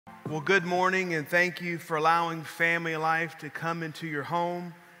Well, good morning, and thank you for allowing Family Life to come into your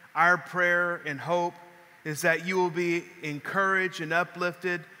home. Our prayer and hope is that you will be encouraged and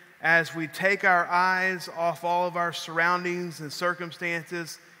uplifted as we take our eyes off all of our surroundings and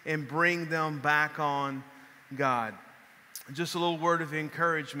circumstances and bring them back on God. Just a little word of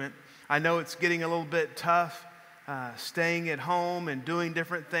encouragement. I know it's getting a little bit tough staying at home and doing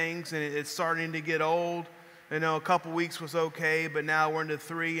different things, and it's starting to get old. You know, a couple weeks was okay, but now we're into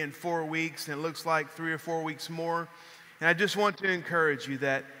 3 and 4 weeks, and it looks like 3 or 4 weeks more. And I just want to encourage you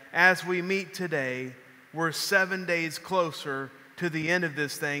that as we meet today, we're 7 days closer to the end of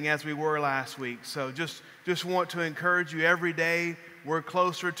this thing as we were last week. So just want to encourage you every day. We're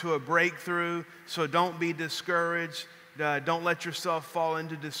closer to a breakthrough, so don't be discouraged. Don't let yourself fall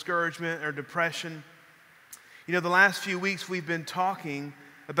into discouragement or depression. You know, the last few weeks we've been talking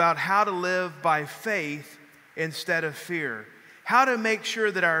about how to live by faith instead of fear. How to make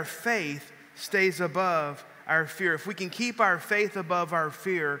sure that our faith stays above our fear. If we can keep our faith above our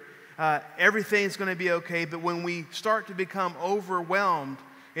fear, everything's going to be okay. But when we start to become overwhelmed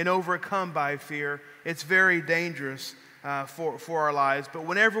and overcome by fear, it's very dangerous for our lives. But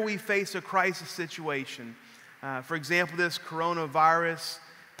whenever we face a crisis situation, for example, this coronavirus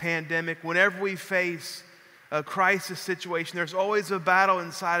pandemic, whenever we face a crisis situation, there's always a battle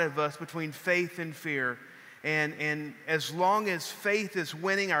inside of us between faith and fear. And as long as faith is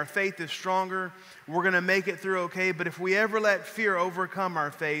winning, our faith is stronger, we're going to make it through okay. But if we ever let fear overcome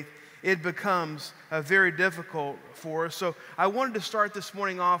our faith, it becomes very difficult for us. So I wanted to start this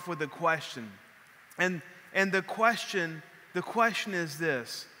morning off with a question. And the question is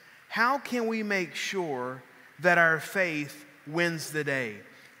this: how can we make sure that our faith wins the day?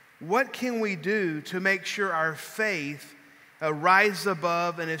 What can we do to make sure our faith rises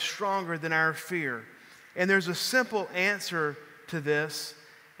above and is stronger than our fear? And there's a simple answer to this,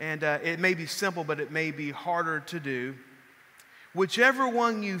 and it may be simple, but it may be harder to do. Whichever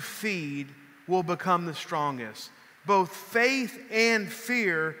one you feed will become the strongest. Both faith and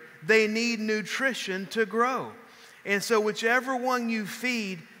fear, they need nutrition to grow. And so whichever one you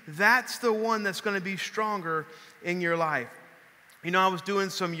feed, that's the one that's going to be stronger in your life. You know, I was doing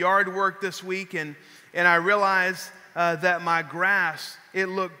some yard work this week, and I realized that my grass, it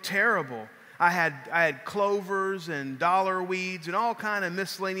looked terrible. I had clovers and dollar weeds and all kind of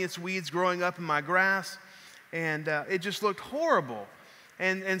miscellaneous weeds growing up in my grass, and it just looked horrible.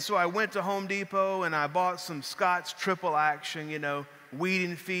 And so I went to Home Depot and I bought some Scotts Triple Action, you know, weed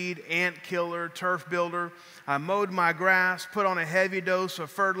and feed, ant killer, turf builder. I mowed my grass, put on a heavy dose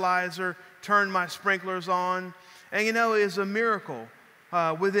of fertilizer, turned my sprinklers on, and you know, it was a miracle.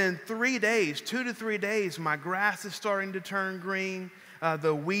 Within 3 days, 2 to 3 days, my grass is starting to turn green.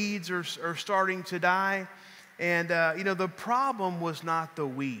 The weeds are starting to die. And, you know, the problem was not the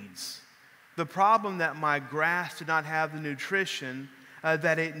weeds. The problem that my grass did not have the nutrition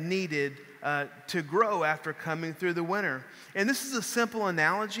that it needed to grow after coming through the winter. And this is a simple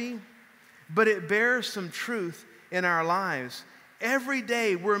analogy, but it bears some truth in our lives. Every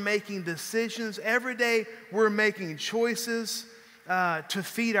day we're making decisions. Every day we're making choices to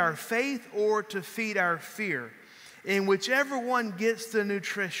feed our faith or to feed our fear. And whichever one gets the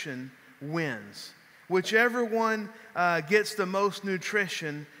nutrition wins. Whichever one gets the most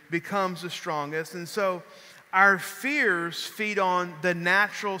nutrition becomes the strongest. And so our fears feed on the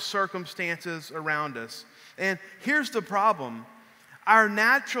natural circumstances around us. And here's the problem. Our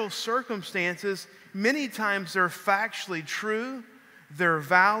natural circumstances, many times they're factually true, they're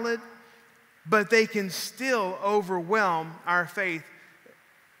valid, but they can still overwhelm our faith.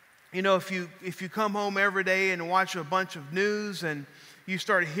 You know, if you come home every day and watch a bunch of news and you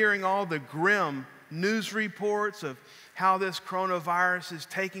start hearing all the grim news reports of how this coronavirus is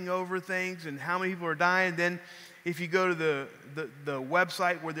taking over things and how many people are dying, then if you go to the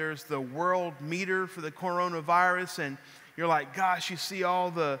website where there's the world meter for the coronavirus and you're like, gosh, you see all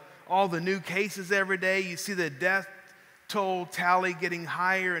the new cases every day, you see the death toll tally getting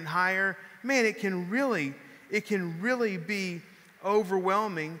higher and higher, man, it can really be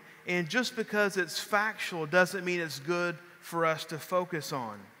overwhelming. And just because it's factual doesn't mean it's good for us to focus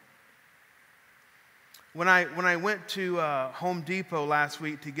on. When I went to Home Depot last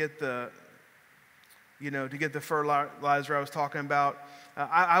week to get the fertilizer I was talking about,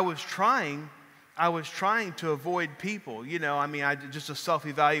 I was trying to avoid people. You know, I mean, just a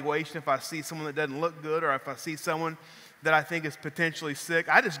self-evaluation. If I see someone that doesn't look good, or if I see someone that I think is potentially sick,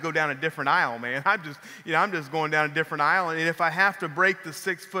 I just go down a different aisle, man. I'm just going down a different aisle. And if I have to break the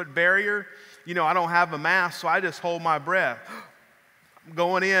 6-foot barrier, you know, I don't have a mask, so I just hold my breath.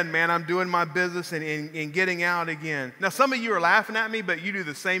 going in, man, I'm doing my business and getting out again. Now, some of you are laughing at me, but you do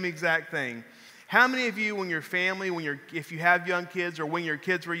the same exact thing. How many of you, when your family, if you have young kids or when your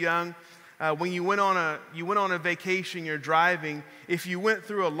kids were young, when you went on a vacation, you're driving, if you went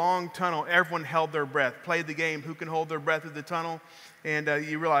through a long tunnel, everyone held their breath, played the game, who can hold their breath through the tunnel? And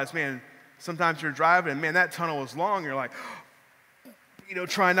you realize, man, sometimes you're driving and, man, that tunnel was long. You're like,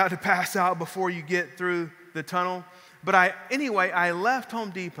 trying not to pass out before you get through the tunnel. But I left Home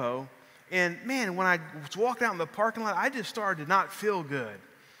Depot, and man, when I was walking out in the parking lot, I just started to not feel good.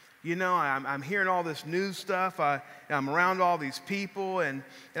 I'm hearing all this news stuff. I'm around all these people, and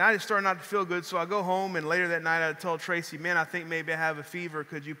I just started not to feel good. So I go home, and later that night I tell Tracy, man, I think maybe I have a fever.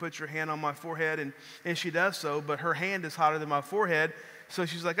 Could you put your hand on my forehead? And she does so, but her hand is hotter than my forehead. So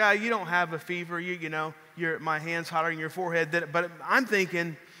she's like, you don't have a fever. My hand's hotter than your forehead. But I'm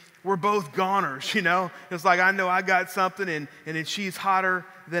thinking, we're both goners, It's like I know I got something, and then she's hotter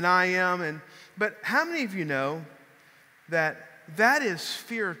than I am. But how many of you know that is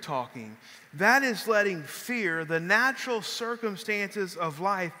fear talking? That is letting fear, the natural circumstances of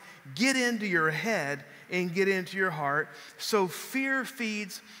life, get into your head and get into your heart. So fear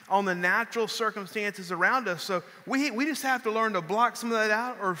feeds on the natural circumstances around us. So we just have to learn to block some of that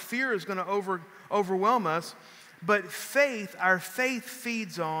out, or fear is going to overwhelm us. But our faith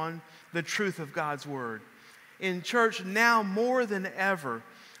feeds on the truth of God's word. In church, now more than ever,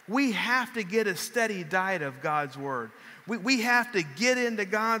 we have to get a steady diet of God's word. We have to get into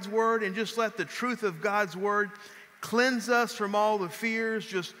God's word and just let the truth of God's word cleanse us from all the fears,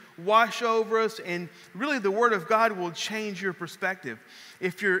 just wash over us, and really the word of God will change your perspective.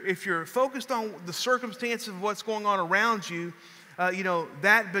 If you're focused on the circumstances of what's going on around you,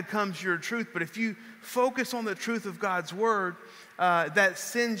 that becomes your truth. But if you focus on the truth of God's word, that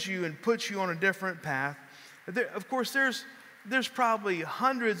sends you and puts you on a different path. Of course, there's probably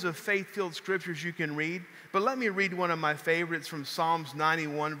hundreds of faith-filled scriptures you can read, but let me read one of my favorites from Psalms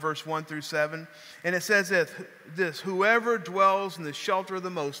 91, verse 1 through 7. And it says this: whoever dwells in the shelter of the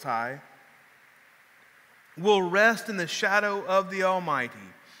Most High will rest in the shadow of the Almighty.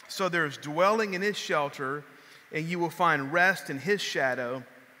 So there's dwelling in His shelter, and you will find rest in His shadow.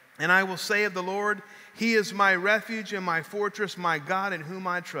 And I will say of the Lord, He is my refuge and my fortress, my God in whom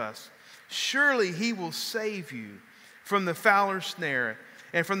I trust. Surely He will save you from the fowler's snare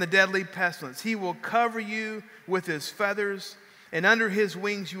and from the deadly pestilence. He will cover you with His feathers, and under His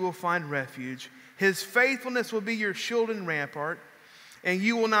wings you will find refuge. His faithfulness will be your shield and rampart, and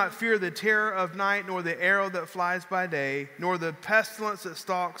you will not fear the terror of night, nor the arrow that flies by day, nor the pestilence that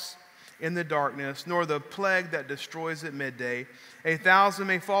stalks in the darkness, nor the plague that destroys at midday. 1,000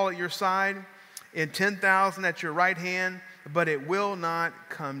 may fall at your side, and 10,000 at your right hand, but it will not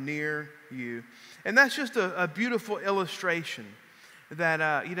come near you. And that's just a beautiful illustration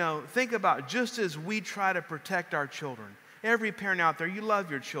that, think about, just as we try to protect our children. Every parent out there, you love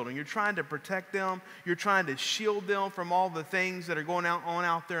your children. You're trying to protect them. You're trying to shield them from all the things that are going on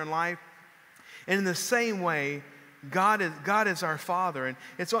out there in life. And in the same way, God is our Father,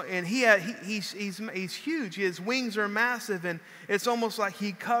 and He's huge. His wings are massive, and it's almost like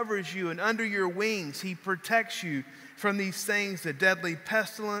He covers you, and under your wings He protects you from these things, the deadly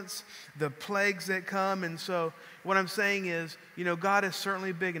pestilence, the plagues that come. And so what I'm saying is, God is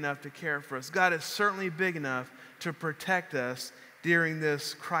certainly big enough to care for us. God is certainly big enough to protect us during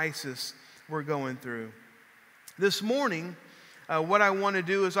this crisis we're going through. This morning, what I want to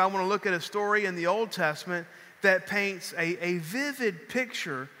do is I want to look at a story in the Old Testament that paints a vivid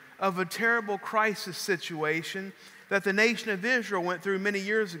picture of a terrible crisis situation that the nation of Israel went through many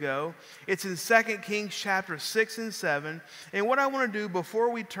years ago. It's in 2 Kings chapter 6 and 7. And what I want to do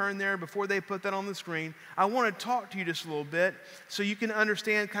before we turn there, before they put that on the screen, I want to talk to you just a little bit so you can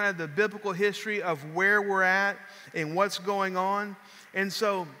understand kind of the biblical history of where we're at and what's going on. And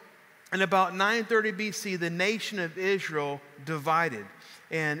so in about 930 BC, the nation of Israel divided.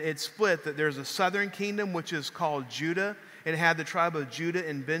 And it split. That there's a southern kingdom, which is called Judah. It had the tribe of Judah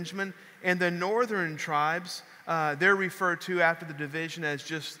and Benjamin. And the northern tribes, they're referred to after the division as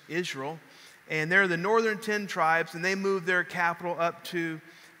just Israel. And they're the northern 10 tribes, and they moved their capital up to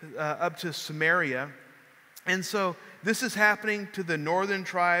Samaria. And so this is happening to the northern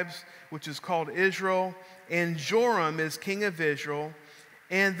tribes, which is called Israel. And Joram is king of Israel.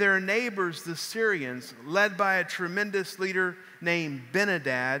 And their neighbors, the Syrians, led by a tremendous leader named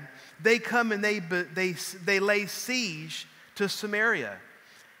Ben-Hadad, they come and they lay siege to Samaria.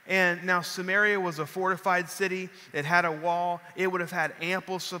 And now Samaria was a fortified city. It had a wall. It would have had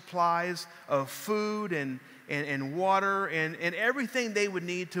ample supplies of food and and water and everything they would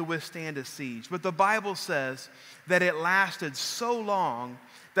need to withstand a siege. But the Bible says that it lasted so long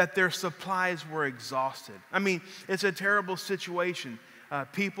that their supplies were exhausted. I mean, it's a terrible situation.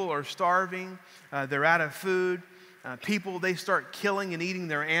 People are starving. They're out of food. People, they start killing and eating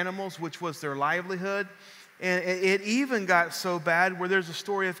their animals, which was their livelihood. And it even got so bad where there's a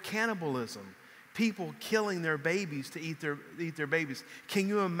story of cannibalism. People killing their babies to eat their babies. Can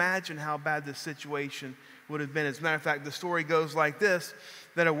you imagine how bad this situation would have been? As a matter of fact, the story goes like this,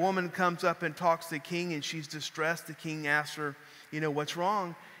 that a woman comes up and talks to the king, and she's distressed. The king asks her, what's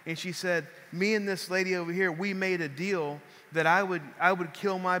wrong? And she said, me and this lady over here, we made a deal that I would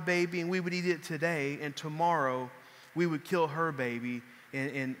kill my baby and we would eat it today, and tomorrow we would kill her baby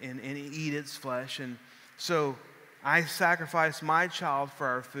and eat its flesh. And so I sacrificed my child for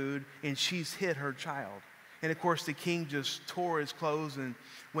our food, and she's hid her child. And of course, the king just tore his clothes and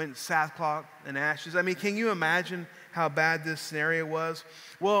went sackcloth and ashes. I mean, can you imagine how bad this scenario was?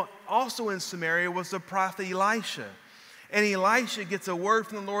 Well, also in Samaria was the prophet Elisha. And Elisha gets a word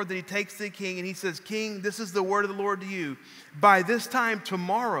from the Lord that he takes to the king, and he says, King, this is the word of the Lord to you. By this time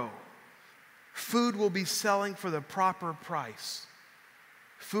tomorrow, food will be selling for the proper price.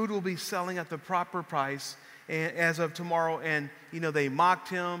 Food will be selling at the proper price as of tomorrow. And, they mocked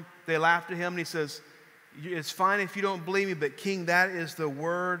him, they laughed at him, and he says, it's fine if you don't believe me, but King, that is the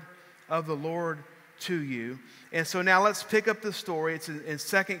word of the Lord to you. And so now let's pick up the story. It's in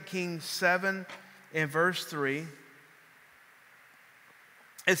 2 Kings 7 and verse 3.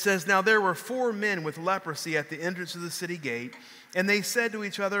 It says, now there were 4 men with leprosy at the entrance of the city gate, and they said to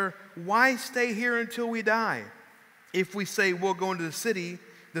each other, why stay here until we die? If we say we'll go into the city,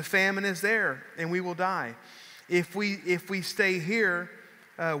 the famine is there, and we will die. If we stay here,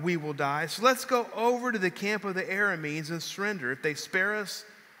 we will die. So let's go over to the camp of the Arameans and surrender. If they spare us,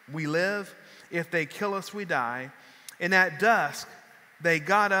 we live. If they kill us, we die. And at dusk, they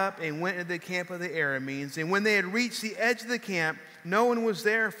got up and went into the camp of the Arameans. And when they had reached the edge of the camp, no one was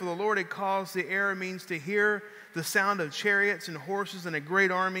there, for the Lord had caused the Arameans to hear the sound of chariots and horses and a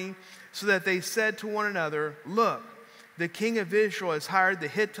great army, so that they said to one another, look, the king of Israel has hired the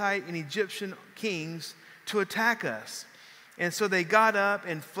Hittite and Egyptian kings to attack us. And so they got up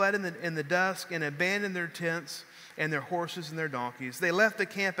and fled in the dusk and abandoned their tents and their horses and their donkeys. They left the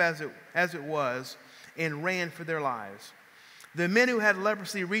camp as it was and ran for their lives. The men who had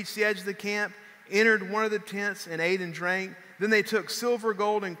leprosy reached the edge of the camp, entered one of the tents, and ate and drank. Then they took silver,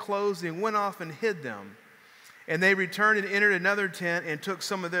 gold, and clothes and went off and hid them. And they returned and entered another tent and took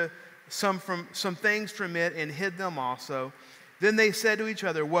some things from it and hid them also. Then they said to each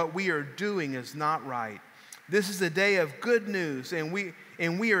other, what we are doing is not right. This is a day of good news, and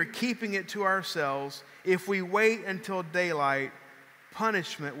we are keeping it to ourselves. If we wait until daylight,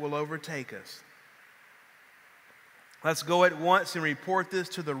 punishment will overtake us. Let's go at once and report this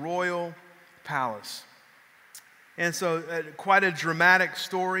to the royal palace. And so quite a dramatic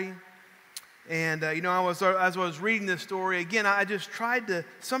story. And, as I was reading this story, again, I just tried to,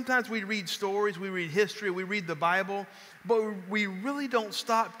 sometimes we read stories, we read history, we read the Bible, but we really don't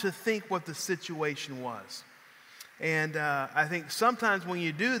stop to think what the situation was. And I think sometimes when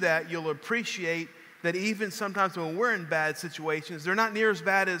you do that, you'll appreciate that even sometimes when we're in bad situations, they're not near as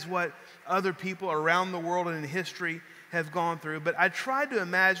bad as what other people around the world and in history have gone through. But I tried to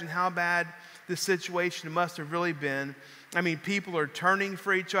imagine how bad the situation must have really been. I mean, people are turning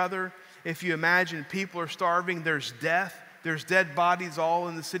for each other. If you imagine people are starving, there's death. There's dead bodies all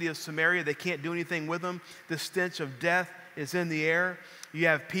in the city of Samaria. They can't do anything with them. The stench of death is in the air. You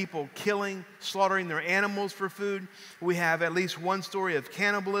have people killing, slaughtering their animals for food. We have at least one story of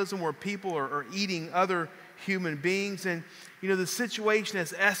cannibalism where people are eating other human beings. And, the situation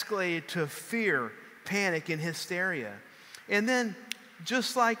has escalated to fear, panic, and hysteria. And then,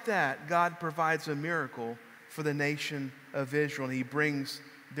 just like that, God provides a miracle for the nation of Israel, and he brings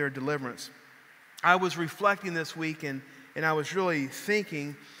their deliverance. I was reflecting this week, and I was really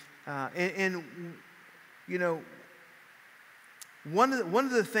thinking, one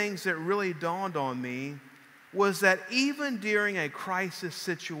of the things that really dawned on me was that even during a crisis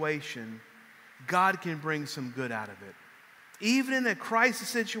situation, God can bring some good out of it. Even in a crisis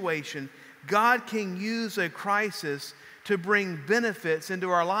situation, God can use a crisis to bring benefits into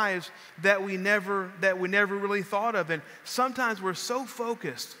our lives that we never really thought of. And sometimes we're so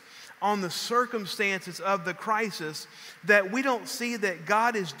focused on the circumstances of the crisis that we don't see that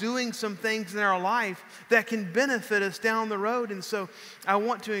God is doing some things in our life that can benefit us down the road. And so I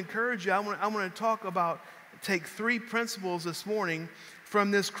want to encourage you. I want to take 3 principles this morning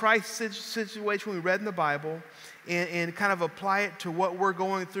from this crisis situation we read in the Bible and kind of apply it to what we're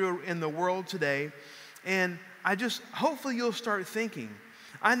going through in the world today. And hopefully you'll start thinking.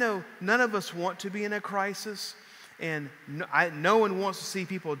 I know none of us want to be in a crisis, and no one wants to see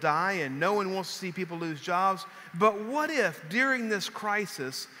people die, and no one wants to see people lose jobs. But what if during this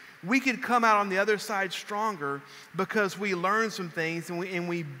crisis, we could come out on the other side stronger because we learned some things and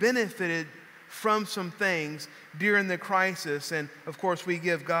we benefited from some things during the crisis. And of course, we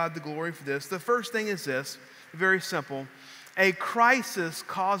give God the glory for this. The first thing is this, very simple. A crisis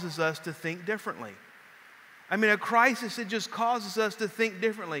causes us to think differently. I mean, a crisis, it just causes us to think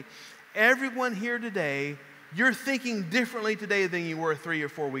differently. Everyone here today, you're thinking differently today than you were 3 or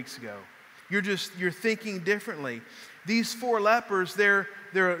 4 weeks ago. You're thinking differently. These 4 lepers, they're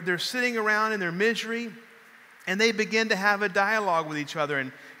sitting around in their misery, and they begin to have a dialogue with each other.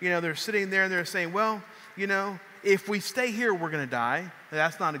 And, they're sitting there and they're saying, well, if we stay here, we're going to die.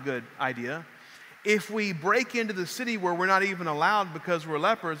 That's not a good idea. If we break into the city where we're not even allowed because we're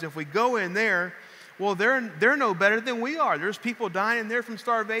lepers, if we go in there, well, they're no better than we are. There's people dying there from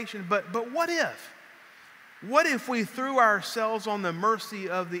starvation. But what if? What if we threw ourselves on the mercy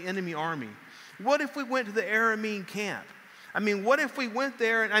of the enemy army? What if we went to the Aramean camp? I mean, what if we went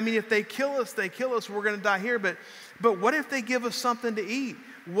there, and if they kill us, we're going to die here. But what if they give us something to eat?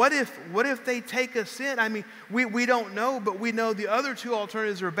 What if they take us in? We don't know, but we know the other 2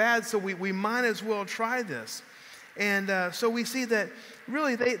 alternatives are bad, so we might as well try this. And so we see that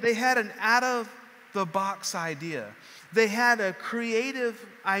really they had an out-of-the-box idea. They had a creative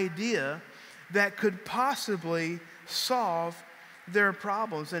idea that could possibly solve their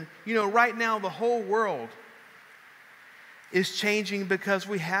problems. And, right now the whole world is changing because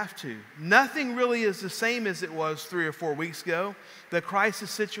we have to. Nothing really is the same as it was 3 or 4 weeks ago. The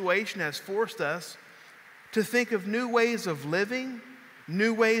crisis situation has forced us to think of new ways of living,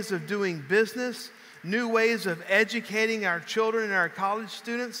 new ways of doing business, new ways of educating our children and our college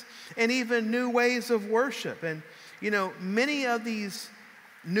students, and even new ways of worship. And, many of these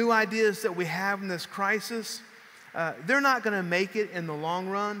new ideas that we have in this crisis, they're not going to make it in the long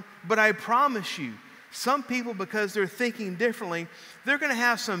run, but I promise you, some people, because they're thinking differently, they're going to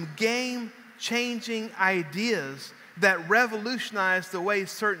have some game-changing ideas that revolutionize the way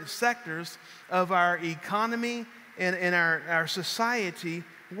certain sectors of our economy and our society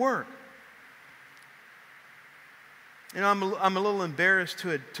work. I'm a little embarrassed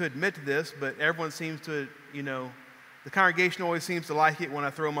to admit to this, but everyone seems to, the congregation always seems to like it when I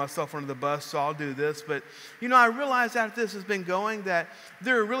throw myself under the bus, so I'll do this. But, I realized after this has been going that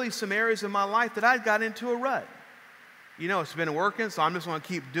there are really some areas in my life that I got into a rut. It's been working, so I'm just going to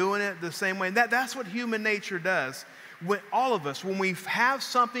keep doing it the same way. And that's what human nature does. When all of us, when we have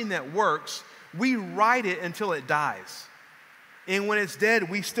something that works, we ride it until it dies. And when it's dead,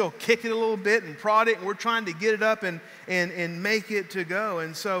 we still kick it a little bit and prod it, and we're trying to get it up and make it to go.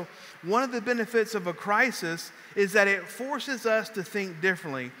 And so one of the benefits of a crisis is that it forces us to think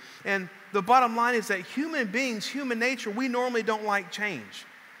differently. And the bottom line is that human beings, human nature, we normally don't like change.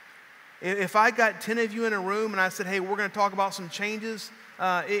 If I got 10 of you in a room and I said, hey, we're going to talk about some changes,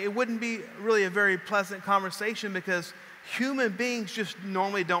 it wouldn't be really a very pleasant conversation because human beings just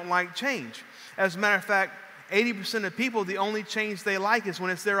normally don't like change. As a matter of fact, 80% of people, the only change they like is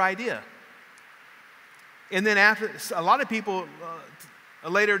when it's their idea. And then after, a lot of people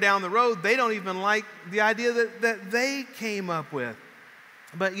later down the road, they don't even like the idea that they came up with.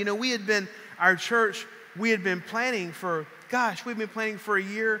 But, our church, we had been planning we've been planning for a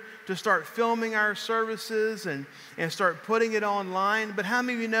year to start filming our services and start putting it online. But how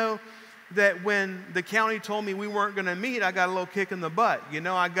many of you know that when the county told me we weren't going to meet, I got a little kick in the butt.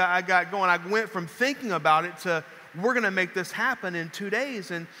 I got going. I went from thinking about it to we're going to make this happen in 2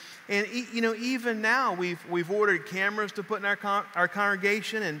 days. And even now we've ordered cameras to put in our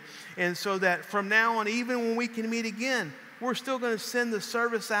congregation, and so that from now on, even when we can meet again, we're still going to send the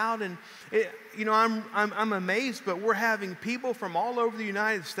service out. And I'm amazed, but we're having people from all over the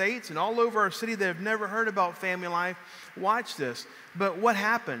United States and all over our city that have never heard about Family Life watch this. But what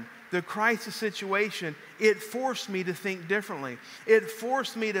happened? The crisis situation, it forced me to think differently. It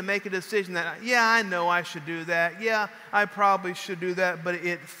forced me to make a decision that, yeah, I know I should do that. Yeah, I probably should do that. But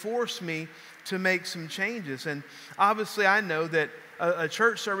it forced me to make some changes. And obviously, I know that a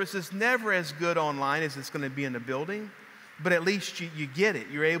church service is never as good online as it's going to be in a building. But at least you get it.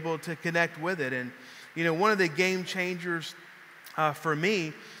 You're able to connect with it. And, one of the game changers for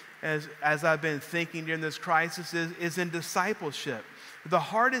me, as I've been thinking during this crisis, is in discipleship. The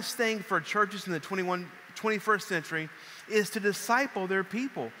hardest thing for churches in the 21st century is to disciple their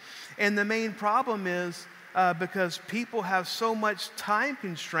people. And the main problem is because people have so much time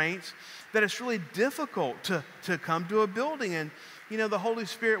constraints that it's really difficult to come to a building. And, the Holy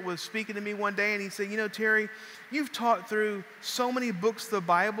Spirit was speaking to me one day, and he said, Terry, you've taught through so many books of the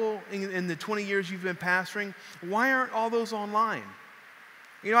Bible in the 20 years you've been pastoring. Why aren't all those online?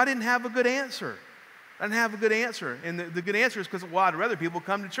 I didn't have a good answer. And the good answer is because, well, I'd rather people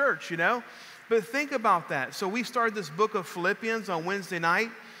come to church, But think about that. So we started this book of Philippians on Wednesday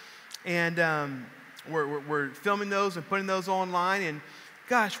night, and we're filming those and putting those online. And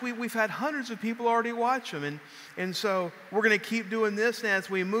gosh, we've had hundreds of people already watch them. And so we're going to keep doing this. And as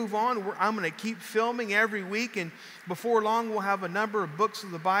we move on, I'm going to keep filming every week. And before long, we'll have a number of books of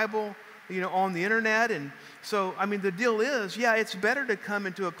the Bible on the internet. And so, the deal is, it's better to come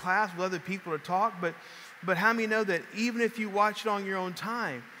into a class with other people to talk, but how many know that even if you watch it on your own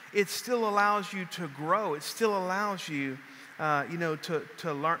time, it still allows you to grow. It still allows you,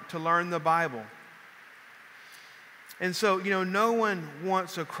 to learn the Bible. And so, no one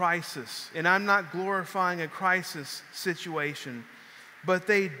wants a crisis, and I'm not glorifying a crisis situation, but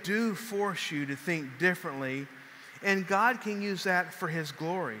they do force you to think differently, and God can use that for His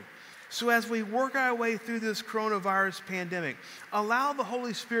glory. So as we work our way through this coronavirus pandemic, allow the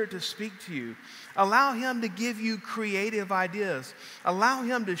Holy Spirit to speak to you. Allow Him to give you creative ideas. Allow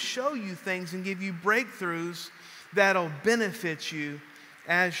Him to show you things and give you breakthroughs that'll benefit you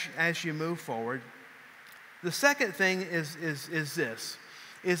as you move forward. The second thing is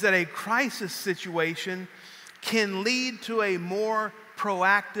that a crisis situation can lead to a more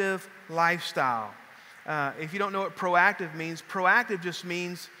proactive lifestyle. If you don't know what proactive just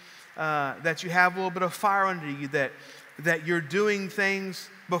means that you have a little bit of fire under you, that you're doing things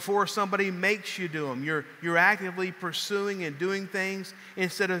before somebody makes you do them. You're actively pursuing and doing things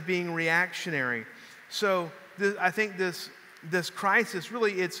instead of being reactionary. So I think this crisis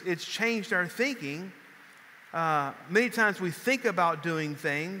really it's changed our thinking. Many times we think about doing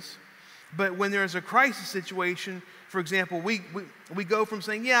things, but when there's a crisis situation, for example, we go from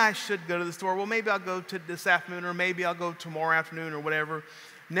saying, I should go to the store. Well, maybe I'll go to this afternoon, or maybe I'll go tomorrow afternoon, or whatever.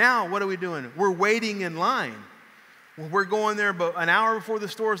 Now, what are we doing? We're waiting in line. We're going there but an hour before the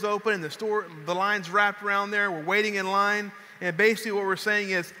store's open, and the line's wrapped around there. We're waiting in line, and basically what we're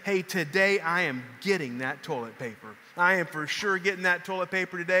saying is, hey, today I am getting that toilet paper. I am for sure getting that toilet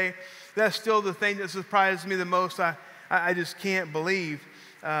paper today. That's still the thing that surprises me the most. I just can't believe.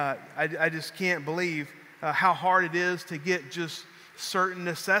 I just can't believe how hard it is to get just certain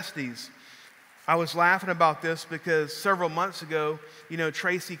necessities. I was laughing about this because several months ago,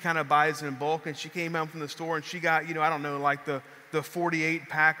 Tracy kind of buys in bulk, and she came home from the store and she got, like the 48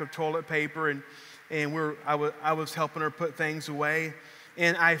 pack of toilet paper, and I was helping her put things away,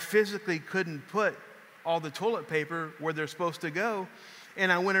 and I physically couldn't put all the toilet paper where they're supposed to go,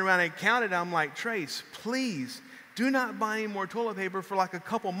 and I went around and counted. I'm like, Trace, please do not buy any more toilet paper for like a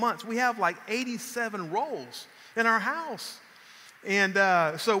couple months. We have like 87 rolls in our house. And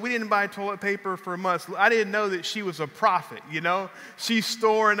so we didn't buy toilet paper for months. I didn't know that she was a prophet, She's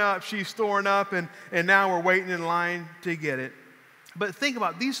storing up, and now we're waiting in line to get it. But think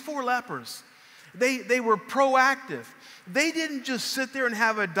about it. These 4 lepers. They were proactive. They didn't just sit there and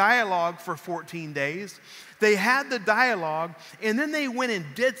have a dialogue for 14 days. They had the dialogue, and then they went and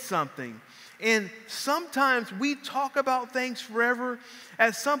did something. And sometimes we talk about things forever.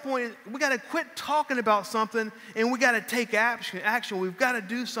 At some point, we got to quit talking about something, and we got to take action. We've got to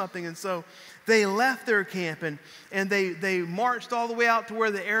do something. And so they left their camp, and they marched all the way out to where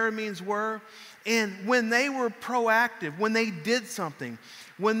the Arameans were. And when they were proactive, when they did something,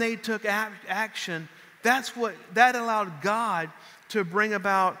 when they took action, that allowed God to bring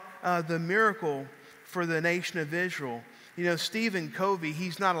about the miracle for the nation of Israel. Stephen Covey,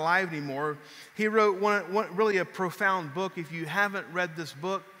 he's not alive anymore. He wrote one really a profound book. If you haven't read this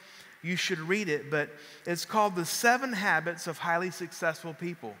book, you should read it. But it's called The 7 Habits of Highly Successful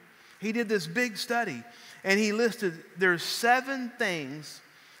People. He did this big study, and he listed there's 7 things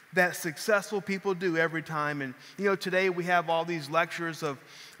that successful people do every time. And today we have all these lectures of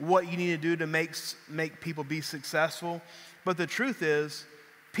what you need to do to make people be successful. But the truth is,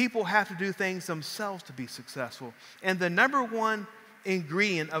 people have to do things themselves to be successful. And the number one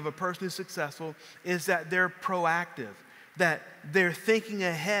ingredient of a person who's successful is that they're proactive, that they're thinking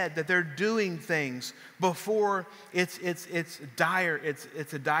ahead, that they're doing things before it's dire.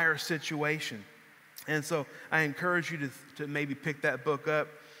 It's a dire situation. And so I encourage you to maybe pick that book up.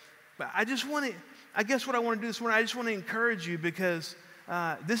 But I guess what I want to do this morning, I just want to encourage you, because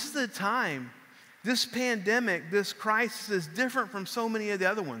this is the time. This pandemic, this crisis is different from so many of the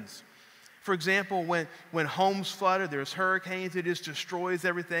other ones. For example, when homes flood or there's hurricanes, it just destroys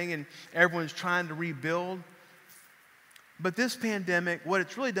everything and everyone's trying to rebuild. But this pandemic, what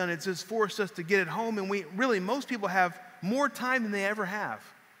it's really done is it's forced us to get at home, and most people have more time than they ever have.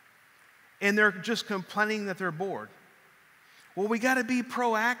 And they're just complaining that they're bored. Well, we got to be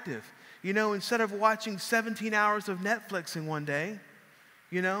proactive. You know, instead of watching 17 hours of Netflix in one day,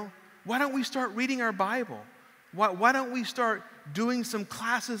 you know, why don't we start reading our Bible? Why don't we start doing some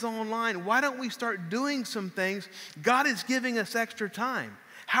classes online? Why don't we start doing some things? God is giving us extra time.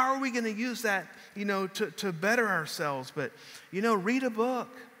 How are we going to use that, you know, to better ourselves? But, you know, read a book.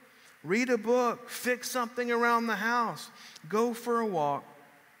 Read a book. Fix something around the house. Go for a walk.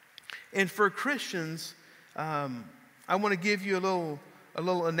 And for Christians, I want to give you a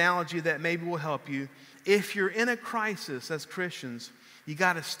little analogy that maybe will help you. If you're in a crisis as Christians, you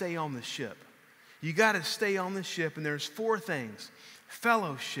got to stay on the ship. You got to stay on the ship, and there's 4 things: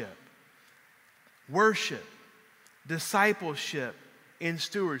 fellowship, worship, discipleship, and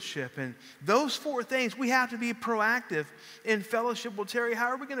stewardship. And those 4 things, we have to be proactive in fellowship. Well, Terry, how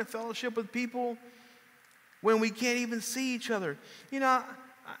are we going to fellowship with people when we can't even see each other? You know,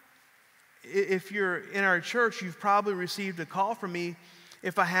 if you're in our church, you've probably received a call from me.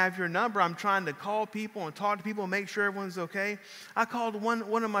 If I have your number, I'm trying to call people and talk to people and make sure everyone's okay. I called one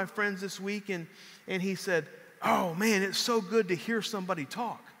of my friends this week, and he said, "Oh, man, it's so good to hear somebody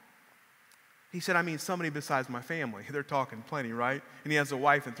talk." He said, "I mean, somebody besides my family. They're talking plenty, right?" And he has a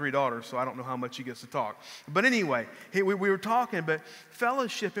wife and 3 daughters, so I don't know how much he gets to talk. But anyway, we were talking, but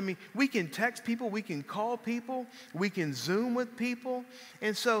fellowship, I mean, we can text people, we can call people, we can Zoom with people.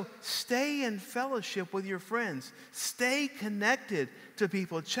 And so stay in fellowship with your friends. Stay connected to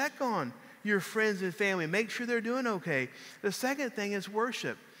people. Check on your friends and family. Make sure they're doing okay. The second thing is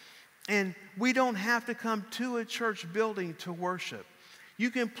worship. And we don't have to come to a church building to worship. You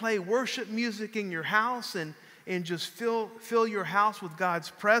can play worship music in your house and just fill your house with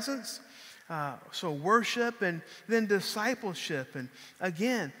God's presence. So worship, and then discipleship. And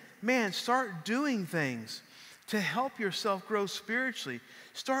again, man, start doing things to help yourself grow spiritually.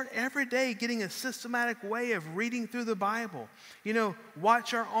 Start every day getting a systematic way of reading through the Bible. You know,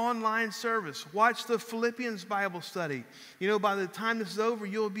 watch our online service. Watch the Philippians Bible study. You know, by the time this is over,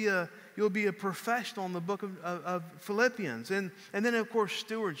 you'll be a professional in the book of Philippians. And then, of course,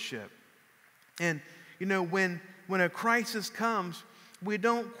 stewardship. And, you know, when a crisis comes, we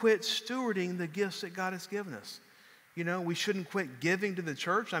don't quit stewarding the gifts that God has given us. You know, we shouldn't quit giving to the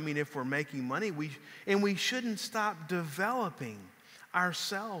church. I mean, if we're making money, we shouldn't stop developing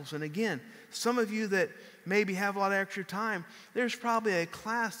ourselves. And again, some of you that maybe have a lot of extra time, there's probably a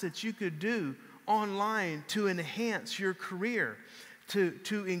class that you could do online to enhance your career,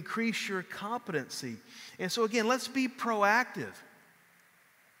 to increase your competency. And so again, let's be proactive.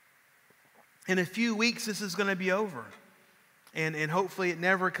 In a few weeks, this is going to be over. And hopefully it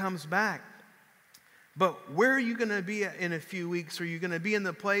never comes back. But where are you going to be in a few weeks? Are you going to be in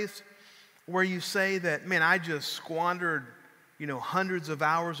the place where you say that, man, I just squandered, you know, hundreds of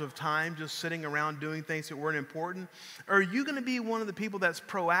hours of time just sitting around doing things that weren't important? Or are you going to be one of the people that's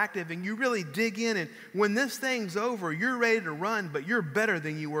proactive and you really dig in, and when this thing's over, you're ready to run, but you're better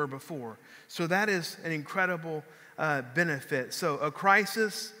than you were before? So that is an incredible benefit. So a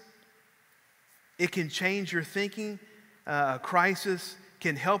crisis, it can change your thinking. A crisis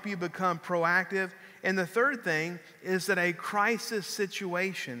can help you become proactive. And the third thing is that a crisis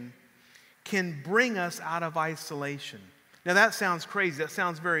situation can bring us out of isolation. Now that sounds crazy. That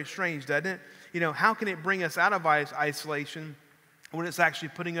sounds very strange, doesn't it? You know, how can it bring us out of isolation when it's actually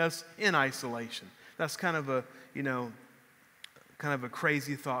putting us in isolation? That's kind of a, you know, kind of a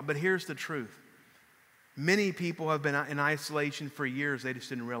crazy thought. But here's the truth. Many people have been in isolation for years. They just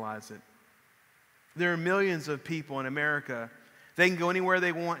didn't realize it. There are millions of people in America. They can go anywhere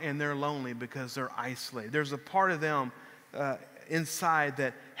they want, and they're lonely because they're isolated. There's a part of them inside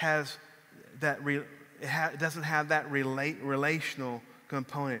that has that doesn't have that relational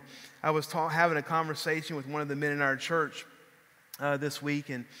component. I was having a conversation with one of the men in our church this week,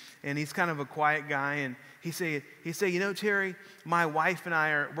 and he's kind of a quiet guy, and he said, you know, Terry, my wife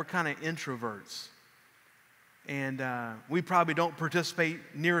and we're kind of introverts, and we probably don't participate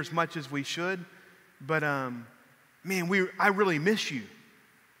near as much as we should, but man, I really miss you.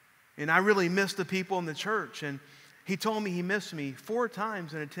 And I really miss the people in the church. And he told me he missed me 4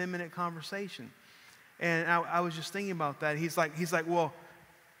 times in a 10-minute conversation. And I was just thinking about that. He's like, well,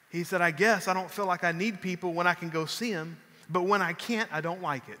 he said, I guess I don't feel like I need people when I can go see them. But when I can't, I don't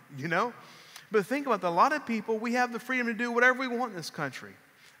like it, you know? But think about that. A lot of people, we have the freedom to do whatever we want in this country.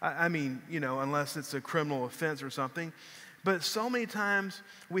 I mean, you know, unless it's a criminal offense or something. But so many times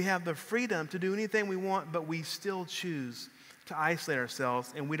we have the freedom to do anything we want, but we still choose to isolate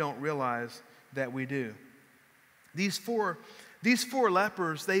ourselves, and we don't realize that we do. These four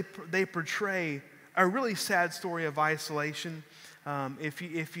lepers, they portray a really sad story of isolation. If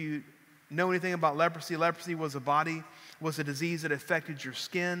you know anything about leprosy, leprosy was a disease that affected your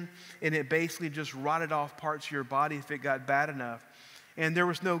skin, and it basically just rotted off parts of your body if it got bad enough. And there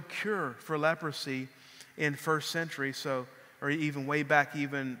was no cure for leprosy in first century, or even way back,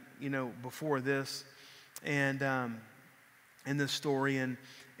 before this, and in this story,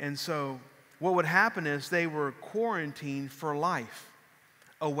 and so what would happen is they were quarantined for life,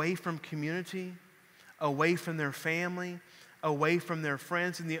 away from community, away from their family, away from their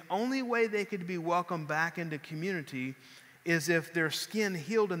friends, and the only way they could be welcomed back into community is if their skin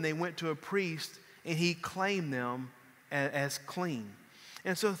healed and they went to a priest and he claimed them as clean.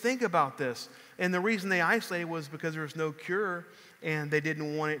 And so think about this. And the reason they isolated was because there was no cure and they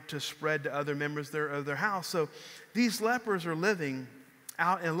didn't want it to spread to other members of their house. So these lepers are living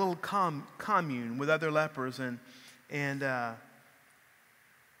out in a little commune with other lepers,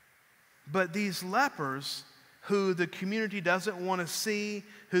 but these lepers who the community doesn't want to see,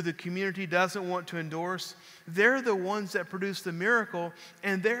 who the community doesn't want to endorse, they're the ones that produce the miracle,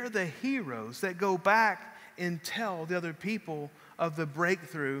 and they're the heroes that go back and tell the other people of the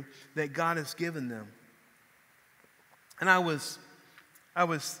breakthrough that God has given them. And as I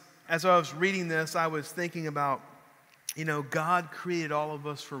was reading this, I was thinking about, God created all of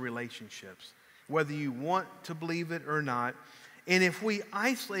us for relationships, whether you want to believe it or not. And if we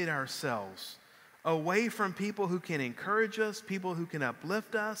isolate ourselves away from people who can encourage us, people who can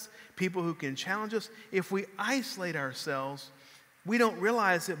uplift us, people who can challenge us, if we isolate ourselves, we don't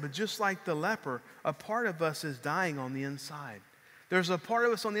realize it, but just like the leper, a part of us is dying on the inside. There's a part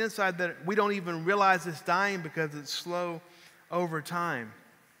of us on the inside that we don't even realize it's dying because it's slow over time.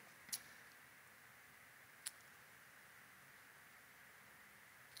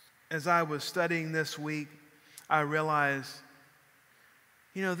 As I was studying this week, I realized,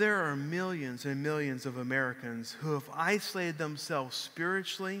 there are millions and millions of Americans who have isolated themselves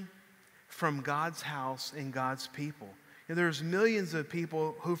spiritually from God's house and God's people. There's millions of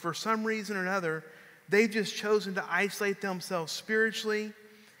people who, for some reason or another, they've just chosen to isolate themselves spiritually,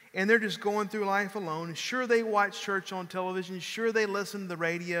 and they're just going through life alone. Sure, they watch church on television. Sure, they listen to the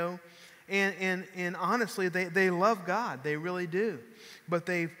radio. And honestly, they love God. They really do. But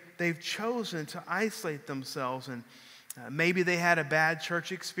they've chosen to isolate themselves, and maybe they had a bad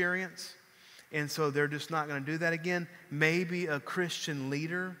church experience, and so they're just not going to do that again. Maybe a Christian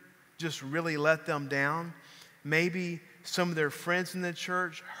leader just really let them down. Maybe some of their friends in the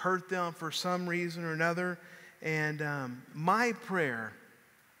church hurt them for some reason or another. And my prayer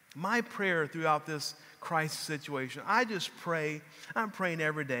throughout this crisis situation, I'm praying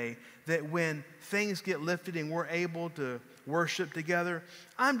every day that when things get lifted and we're able to worship together,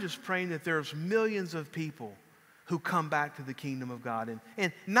 I'm just praying that there's millions of people who come back to the kingdom of God.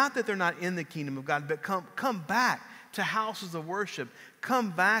 And not that they're not in the kingdom of God, but come back to houses of worship.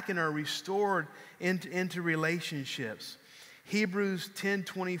 Come back and are restored into relationships. Hebrews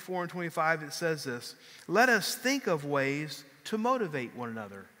 10:24 and 25, it says this: let us think of ways to motivate one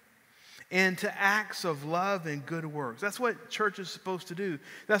another and to acts of love and good works. That's what church is supposed to do.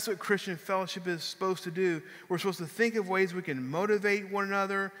 That's what Christian fellowship is supposed to do. We're supposed to think of ways we can motivate one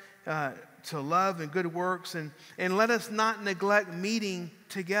another to love and good works, and let us not neglect meeting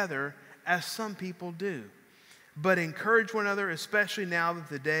together as some people do, but encourage one another, especially now that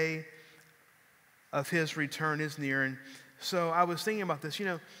the day of his return is near. And so I was thinking about this.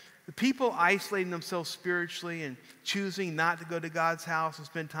 The people isolating themselves spiritually and choosing not to go to God's house and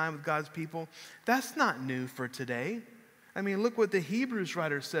spend time with God's people, that's not new for today. I mean, look what the Hebrews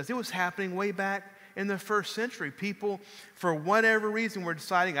writer says. It was happening way back in the first century. People, for whatever reason, were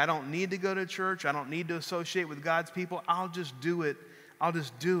deciding, I don't need to go to church. I don't need to associate with God's people. I'll just do it. I'll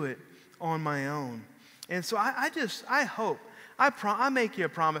just do it on my own. And so I hope, I make you a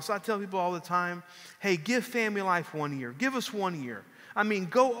promise. I tell people all the time, hey, give Family Life 1 year. Give us 1 year. I mean,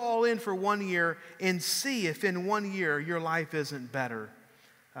 go all in for 1 year and see if in 1 year your life isn't better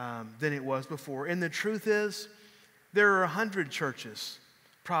than it was before. And the truth is, there are 100 churches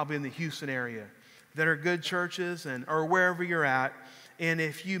probably in the Houston area that are good churches or wherever you're at. And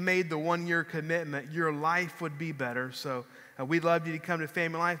if you made the 1 year commitment, your life would be better. So we'd love you to come to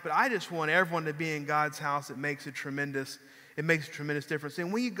Family Life. But I just want everyone to be in God's house. It makes a tremendous difference.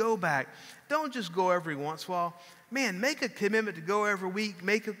 And when you go back, don't just go every once in a while. Man, make a commitment to go every week.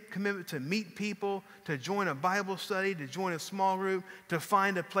 Make a commitment to meet people, to join a Bible study, to join a small group, to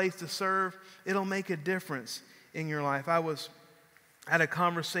find a place to serve. It'll make a difference in your life. I had a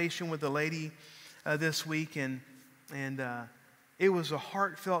conversation with a lady this week, and it was a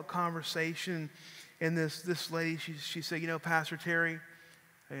heartfelt conversation. And this lady, she said, Pastor Terry,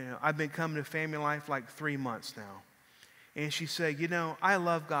 I've been coming to Family Life like 3 months now. And she said, I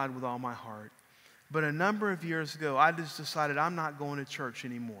love God with all my heart. But a number of years ago, I just decided I'm not going to church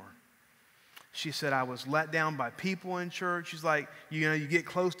anymore. She said, I was let down by people in church. She's like, you get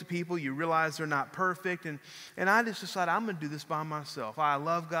close to people, you realize they're not perfect. And I just decided I'm going to do this by myself. I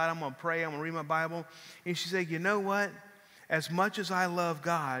love God. I'm going to pray. I'm going to read my Bible. And she said, you know what? As much as I love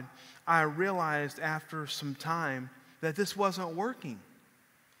God, I realized after some time that this wasn't working.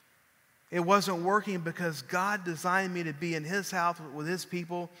 It wasn't working because God designed me to be in His house with His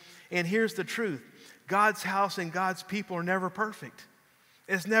people. And here's the truth. God's house and God's people are never perfect.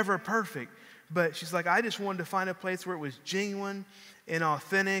 It's never perfect. But she's like, I just wanted to find a place where it was genuine and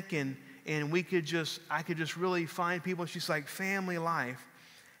authentic, and I could just really find people. She's like, Family Life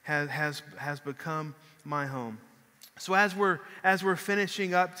has become my home. So as we're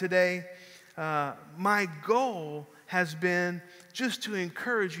finishing up today, my goal has been just to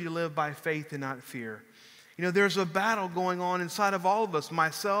encourage you to live by faith and not fear. There's a battle going on inside of all of us,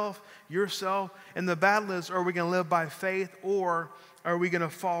 myself, yourself, and the battle is, are we going to live by faith or are we going to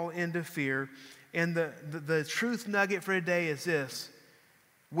fall into fear? And the truth nugget for today is this: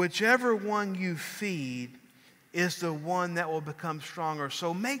 whichever one you feed is the one that will become stronger.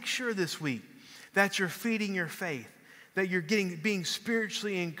 So make sure this week that you're feeding your faith, that you're being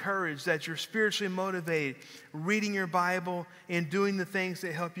spiritually encouraged, that you're spiritually motivated, reading your Bible and doing the things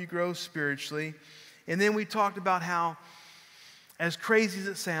that help you grow spiritually. And then we talked about how, as crazy as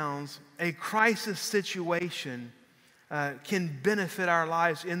it sounds, a crisis situation can benefit our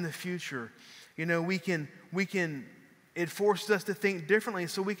lives in the future. It forces us to think differently,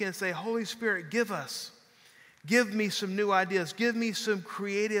 so we can say, Holy Spirit, give me some new ideas. Give me some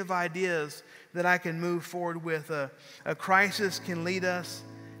creative ideas that I can move forward with. A crisis can lead us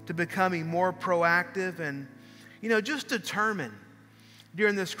to becoming more proactive and, just determine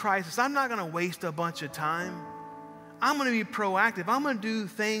during this crisis, I'm not going to waste a bunch of time. I'm going to be proactive. I'm going to do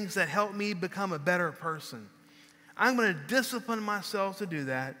things that help me become a better person. I'm going to discipline myself to do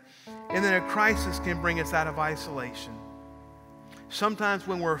that. And then a crisis can bring us out of isolation. Sometimes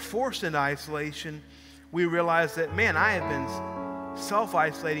when we're forced into isolation, we realize that, man, I have been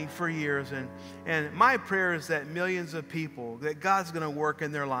self-isolating for years. And my prayer is that millions of people, that God's going to work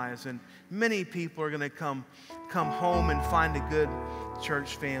in their lives. And many people are going to come home and find a good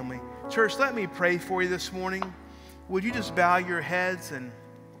church family. Church, let me pray for you this morning. Would you just bow your heads? And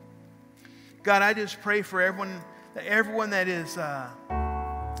God, I just pray for everyone that is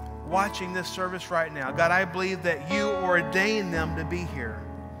watching this service right now. God, I believe that you ordained them to be here.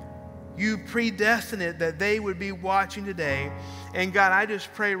 You predestined it that they would be watching today. And God, I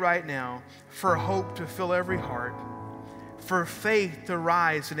just pray right now for hope to fill every heart, for faith to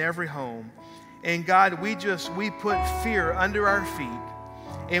rise in every home. And God, we put fear under our feet,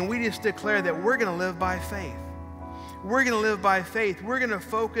 and we just declare that we're going to live by faith. We're going to live by faith. We're going to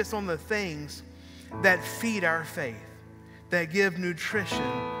focus on the things that feed our faith, that give nutrition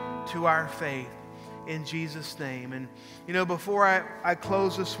to our faith, in Jesus' name. And before I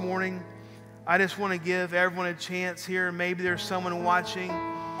close this morning, I just want to give everyone a chance here. Maybe there's someone watching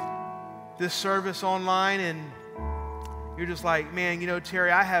this service online and you're just like, man,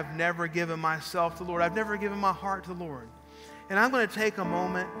 Terry, I have never given myself to the Lord. I've never given my heart to the Lord. And I'm going to take a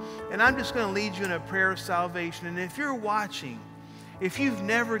moment and I'm just going to lead you in a prayer of salvation. And if you're watching, if you've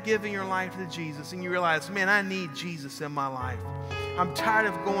never given your life to Jesus and you realize, man, I need Jesus in my life. I'm tired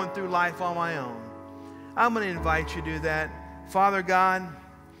of going through life on my own. I'm going to invite you to do that. Father God,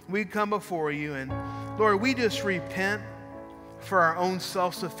 we come before you, and Lord, we just repent for our own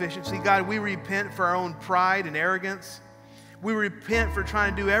self-sufficiency. God, we repent for our own pride and arrogance. We repent for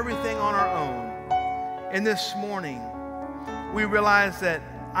trying to do everything on our own. And this morning, we realize that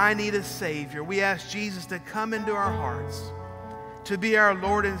I need a Savior. We ask Jesus to come into our hearts, to be our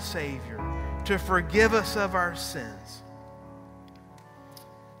Lord and Savior, to forgive us of our sins.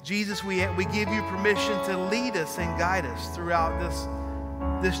 Jesus, we give you permission to lead us and guide us throughout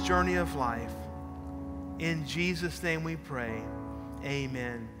this journey of life. In Jesus' name we pray.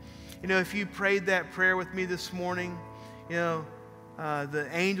 Amen. If you prayed that prayer with me this morning, the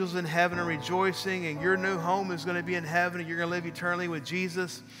angels in heaven are rejoicing, and your new home is going to be in heaven, and you're going to live eternally with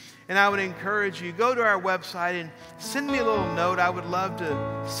Jesus. And I would encourage you, go to our website and send me a little note. I would love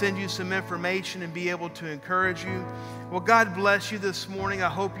to send you some information and be able to encourage you. Well, God bless you this morning. I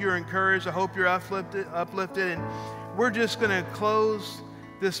hope you're encouraged. I hope you're uplifted. And we're just going to close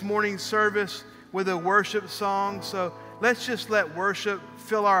this morning's service with a worship song. So let's just let worship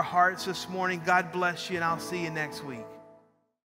fill our hearts this morning. God bless you, and I'll see you next week.